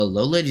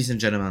Hello ladies and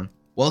gentlemen,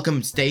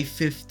 welcome to day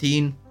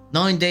 15,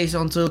 9 days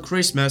until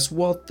Christmas.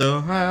 What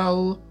the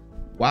hell?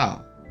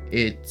 Wow,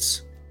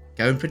 it's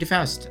going pretty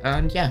fast,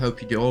 and yeah,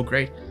 hope you do all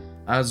great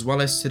as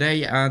well as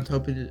today, and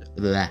hope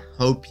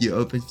you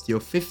opened your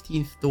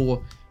 15th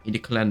door in the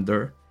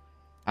calendar.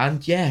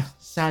 And yeah,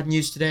 sad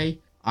news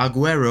today.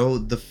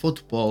 Aguero, the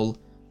football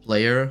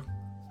player,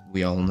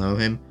 we all know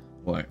him,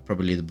 or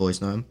probably the boys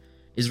know him,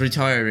 is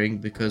retiring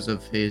because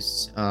of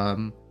his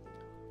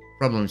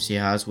problems he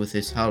has with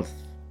his health.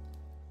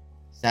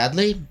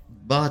 Sadly,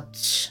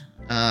 but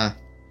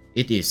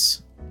it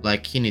is.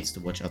 Like, he needs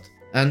to watch out.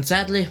 And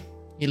sadly,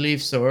 he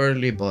leaves so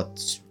early,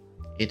 but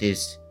it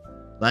is.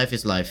 Life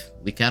is life.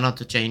 We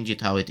cannot change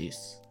it how it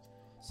is.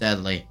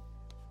 Sadly.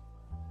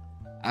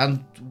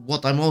 And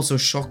what I'm also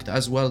shocked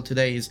as well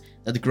today is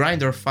that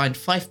Grindr fined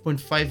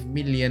 £5.5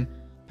 million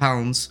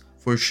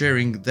for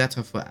sharing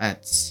data for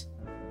ads.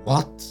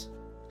 What?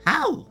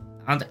 How?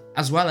 And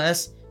as well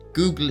as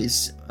Google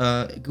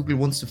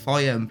wants to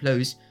fire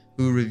employees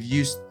who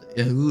refuse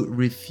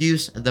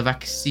the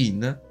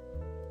vaccine.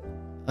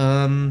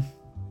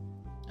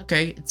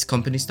 Okay, it's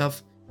company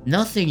stuff.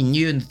 Nothing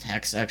new in the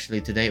text actually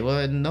today.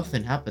 Well,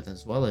 nothing happened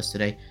as well as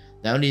today.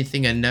 The only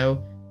thing I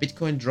know,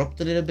 Bitcoin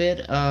dropped a little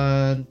bit,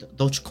 and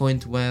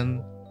Dogecoin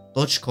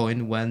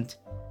went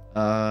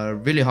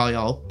really high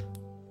up.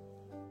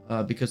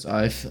 Because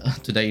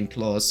I've today in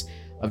class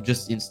I've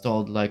just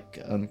installed like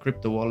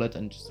crypto wallet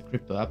and just a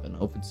crypto app and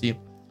OpenSea.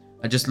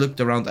 I just looked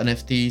around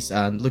NFTs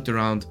and looked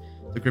around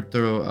the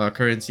crypto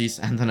currencies,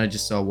 and then I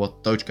just saw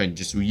what Dogecoin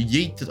just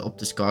yeeted up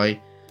the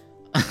sky.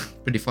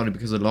 Pretty funny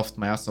because I laughed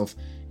my ass off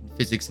in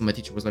physics, and my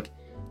teacher was like,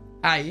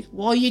 "Hi,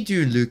 what are you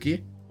doing,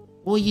 Luky?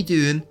 What are you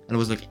doing?" And I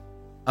was like,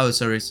 "Oh,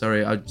 sorry,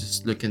 I'm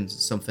just looking at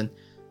something."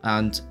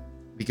 And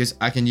because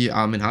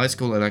I'm in high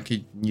school and I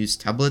can use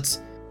tablets,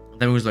 and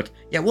then he was like,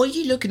 "Yeah, what are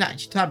you looking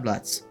at your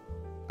tablets?"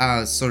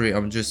 Sorry, I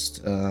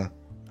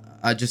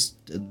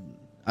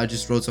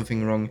just wrote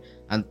something wrong,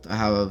 and I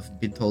have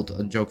been told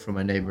a joke from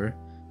my neighbor.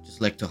 Just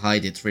like to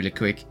hide it really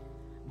quick.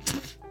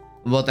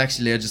 But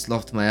actually I just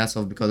laughed my ass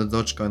off because the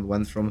Dogecoin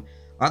went from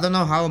I don't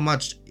know how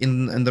much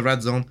in the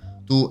red zone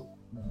to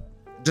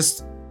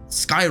just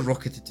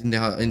skyrocketed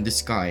in the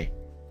sky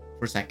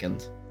for a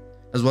second.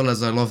 As well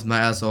as I laughed my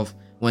ass off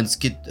when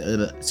Squid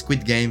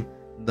Game,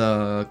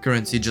 the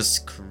currency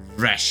just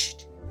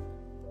crashed.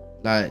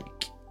 Like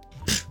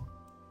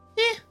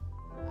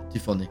too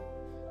funny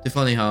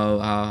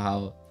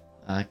how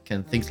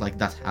can things like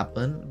that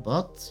happen,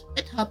 but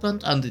it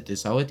happened, and it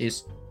is how it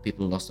is.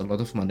 People lost a lot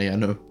of money, I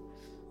know,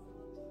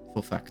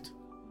 for fact.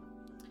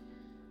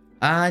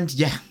 And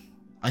yeah,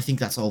 I think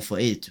that's all for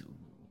it.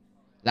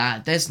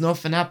 There's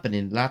nothing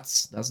happening,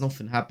 lads. There's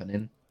nothing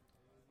happening.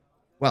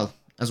 Well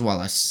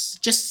as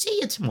just see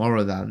you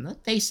tomorrow then,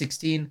 day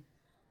 16.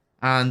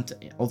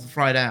 And on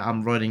Friday,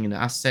 I'm writing an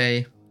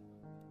essay.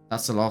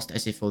 That's the last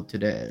essay for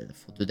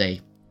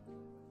today.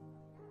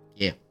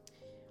 Yeah,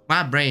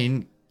 my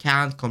brain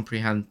can't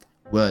comprehend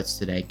words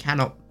today.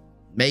 Cannot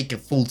make a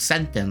full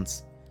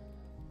sentence.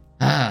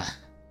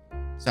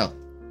 So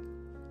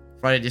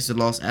Friday is the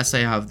last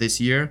essay I have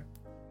this year,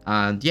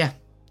 and yeah,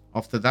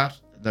 after that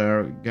there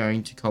are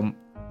going to come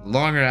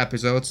longer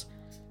episodes.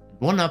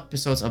 One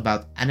episode's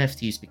about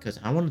NFTs because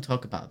I want to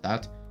talk about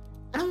that.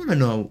 I want to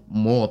know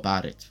more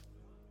about it.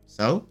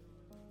 So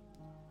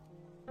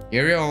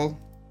hear you all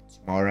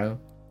tomorrow.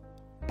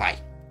 Bye.